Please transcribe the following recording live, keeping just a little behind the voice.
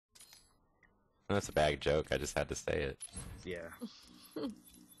That's a bad joke. I just had to say it. Yeah.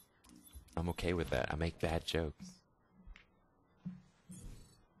 I'm okay with that. I make bad jokes.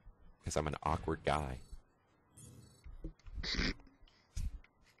 Because I'm an awkward guy.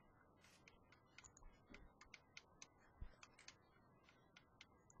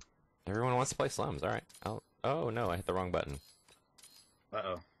 Everyone wants to play Slums. Alright. Oh no, I hit the wrong button.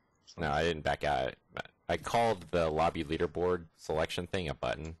 Uh-oh. No, I didn't back out. I called the lobby leaderboard selection thing a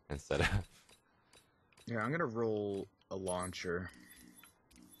button instead of... Yeah, I'm gonna roll a launcher.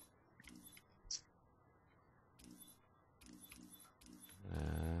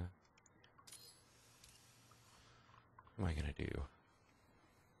 What am I gonna do?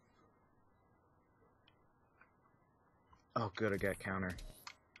 Oh, good, I got counter.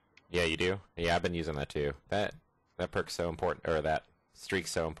 Yeah, you do? Yeah, I've been using that too. That perk's so important, or that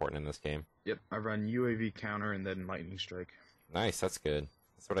streak's so important in this game. Yep, I run UAV counter and then lightning strike. Nice, that's good.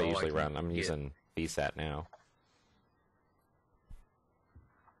 That's what I usually run. I'm using VSAT now.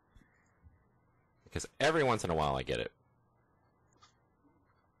 Because every once in a while I get it.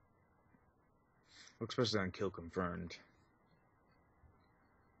 Especially on kill confirmed.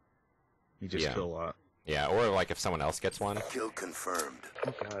 You just kill a lot. Yeah, or like if someone else gets one. Kill confirmed.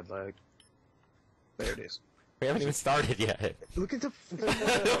 Oh god, lag. There it is. We haven't even started yet. Look at the...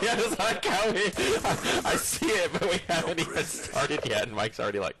 Yeah, it's not counting. I see it, but we haven't even started yet, and Mike's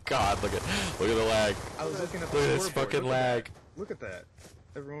already like, God, look at the lag. I was looking at the Look at this scoreboard. fucking lag. Look at that.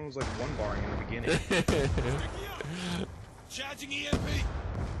 Everyone was like one barring in the beginning. Charging EMP.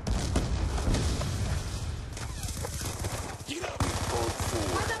 Get up.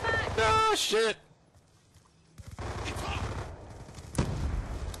 Oh shit.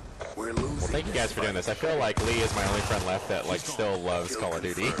 We're losing. Well, thank you guys for doing this. I feel like Lee is my only friend left that like still loves Call of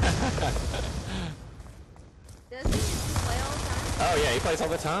Duty. Does he play all the time? Oh yeah, he plays all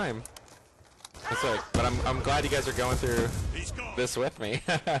the time. That's like, but I'm glad you guys are going through this with me.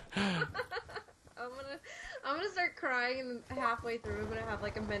 I'm gonna start crying, and halfway through I'm gonna have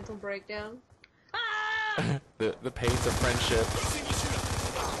like a mental breakdown. Ah! the pains of friendship.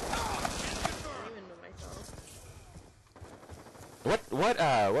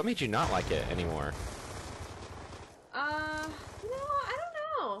 What made you not like it anymore? I don't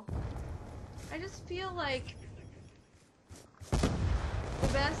know. I just feel like the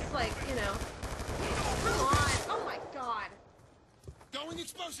best, like, you know. Come on! Oh my god! Going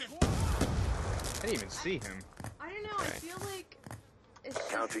explosive. I didn't even see him. I don't know. I feel like it's just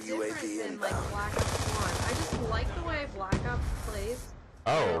Counter different UAV than like inbound. Black Ops 1. I just like the way Black Ops plays.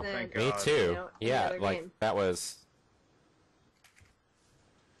 Oh, than, thank me God. too. You know, any Yeah, other like game. that was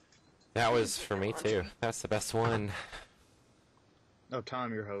for me too. That's the best one. Oh,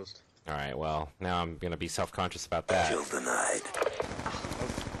 Thom, your host. All right, well now I'm gonna be self-conscious about that. Kill denied.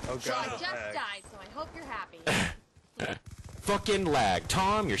 Oh So I god. just lag. died, so I hope you're happy. Fucking lag,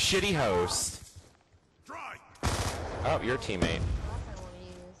 Thom, your shitty host. Dry. Oh, your teammate. That's what I want to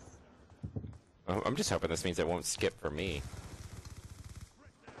use. Oh, I'm just hoping this means it won't skip for me.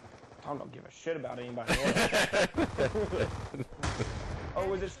 Thom don't give a shit about anybody else. Oh,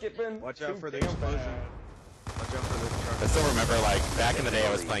 was it skipping? Watch out Too for the damn explosion. bad. Watch out for the truck. I still remember, like, back in the day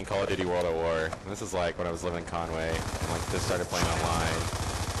I was playing Call of Duty World at War. And this is like when I was living in Conway and like just started playing online.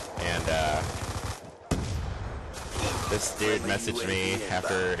 And this dude messaged me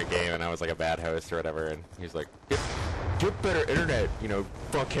after a game and I was like a bad host or whatever, and he was like, get better internet, you know,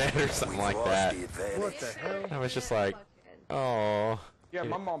 fuckhead, or something We've like lost that. the advantage. What the hell? I was just like, oh. Yeah,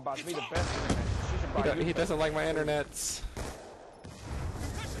 my mom buys me the best internet. She should buy you He doesn't like my internets.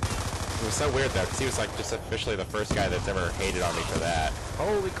 It was so weird though, because he was like just officially the first guy that's ever hated on me for that.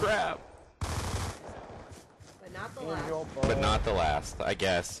 Holy crap! But not the in last. your But ball. not the last. I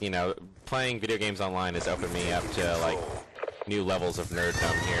guess, you know, playing video games online has opened me up to like new levels of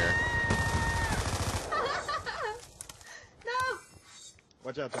nerddom here. No!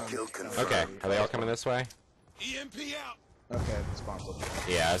 Watch out, Thom. Kill confirmed. Okay, are they all coming this way? EMP out. Okay, it's possible.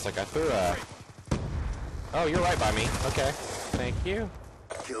 Yeah, it's like I threw a... Oh, you're right by me. Okay, thank you.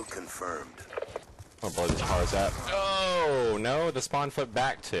 Kill confirmed. I'll blow these cars up. Oh, no, the spawn flipped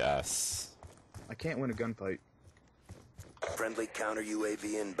back to us. I can't win a gunfight. Friendly counter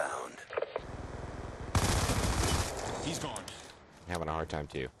UAV inbound. He's gone. I'm having a hard time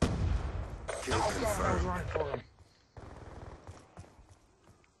too. Kill I was confirmed. running for him.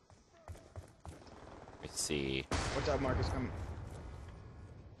 Let's see. Watch out, Marcus. Coming.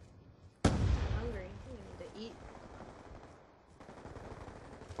 I'm hungry. I need to eat.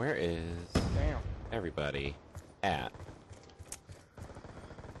 Where is Damn. everybody at?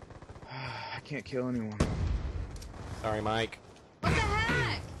 I can't kill anyone. Sorry, Mike. What the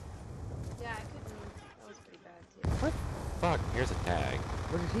heck? Yeah, I couldn't fuck? Here's a tag.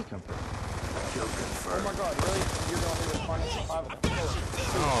 Where did he come from? Kill Oh confirmed. my god, really? You're the only responding to 5 of them.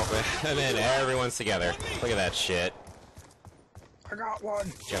 Oh, and then everyone's together. Look at that shit. I got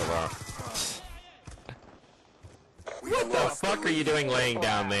one. Get along. What What the fuck are you doing laying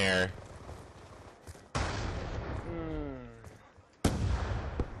down there?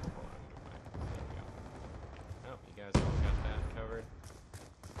 Oh, you guys all got that covered.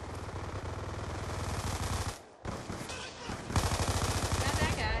 Got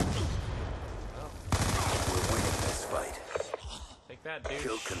that guy. We're winning this fight. Take that, dude.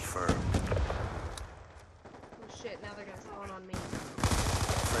 Kill confirmed. Oh shit, now they're gonna spawn on me.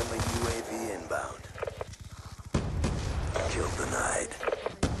 Friendly UAV inbound. Kill denied.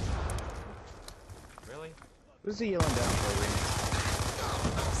 Really? Who's he yelling down for, Randy?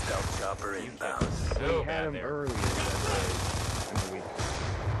 Stealth chopper inbound. So We had bad him there. earlier that day in the week.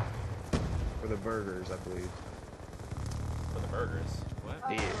 For the burgers, I believe. For the burgers. What?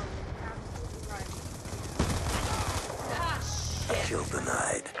 Oh, Yeah. absolutely right. Ah, shit. Kill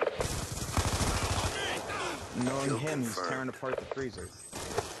denied. Knowing Kill him, he's confirmed. tearing apart the freezer.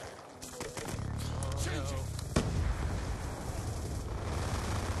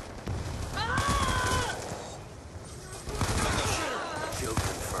 Kill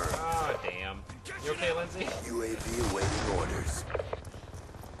confirmed. Oh, damn. You okay, Lindsay? UAV awaiting orders.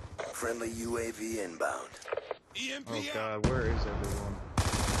 Friendly UAV inbound. EMP Oh out. god, where is everyone?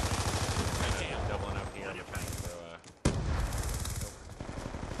 I'm doubling up here. I'm trying to throw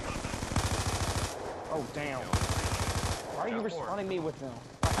Oh, damn. Why are you Got more. responding me with them?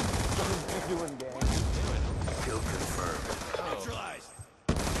 What are you doing, gang? Kill confirmed. Neutralized.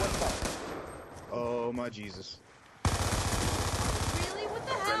 Oh my Jesus. Really? What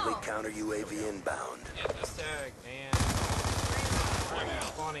the Friendly hell? counter UAV inbound. Get this tag, and why are you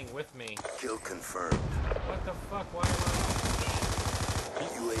spawning with me? Kill confirmed. What the fuck? Why am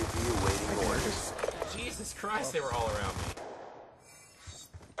UAV awaiting orders. I... Jesus Christ, they were all around me.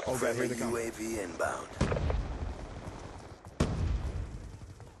 Oh god, Friendly here they come. UAV inbound.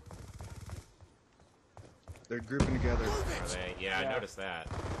 They're grouping together. Are they? Yeah, I noticed that.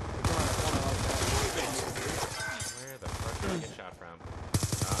 Where the fuck did I get shot from?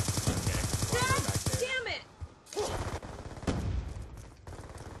 Okay. Well, God back there. damn it!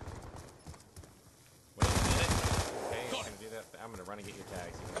 Wait a minute. Okay, I'm gonna do that. I'm gonna run and get your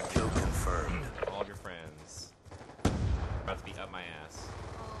tags. Kill confirmed. All of your friends. About to be up my ass.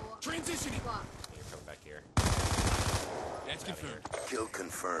 Oh, Transitioning. fuck. You're coming back here. That's confirmed. Kill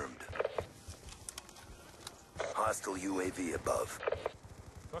confirmed. Hostile UAV above.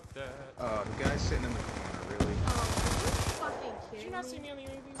 Fuck that. The guy's sitting in the corner, really. Oh, are you fucking Did kidding you not me? see me on the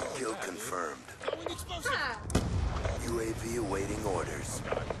UAV? What was Kill that, dude? confirmed. Going explosive. Ah, UAV awaiting orders.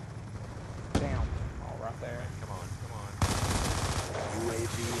 God. Damn. All right there. Come on, come on.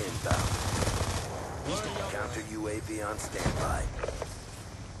 UAV inbound. Counter UAV on standby.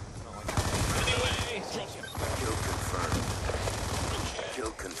 Anyway! Kill confirmed.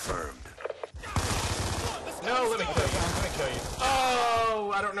 Kill confirmed. No, let me kill you. Let me kill you.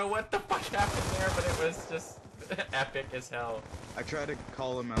 Oh, I don't know what the fuck happened there, but it was just epic as hell. I tried to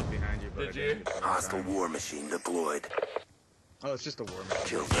call him out behind you, but Did I you? didn't get there in Hostile time. war machine deployed. Oh, it's just a war machine.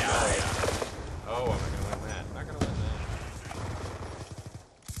 Kill Yeah, denied. yeah. Oh, I'm not gonna win that. Not gonna win that.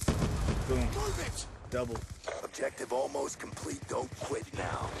 Boom. Move it. Double. Objective almost complete. Don't quit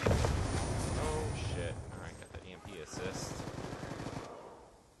now. Oh shit. Alright, got that EMP assist.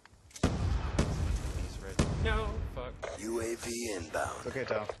 He's ready. No, fuck. UAV inbound. It's okay,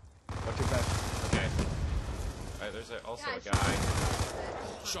 Tom. Watch your back. Okay. Alright, there's also yeah, a I guy.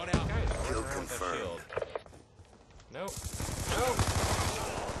 Shot out. Guys, Kill running around with that confirmed. shield. Nope. Nope.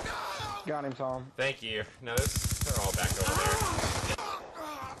 Got him, Tom. Thank you. No, they're all back over there.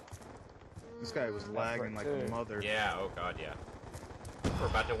 This guy was lagging like a mother. Yeah, oh god, yeah. We're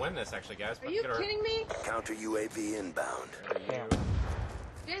about to win this, actually, guys. are you kidding me? Counter UAV inbound. Damn.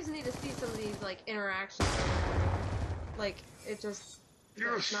 You guys need to see some of these, like, interactions. Like, it just...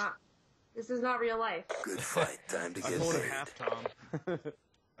 It's not... This is not real life. Good fight. Time to I get pulled it paid. half, Tom.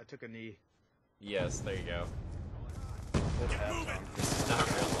 I took a knee. Yes, there you go. Pulled it half, Tom. This is not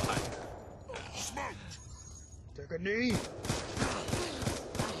real life. Took a knee.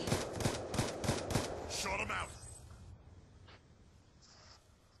 Shot him out.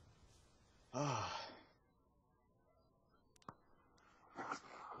 Ah.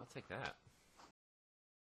 I'll take that.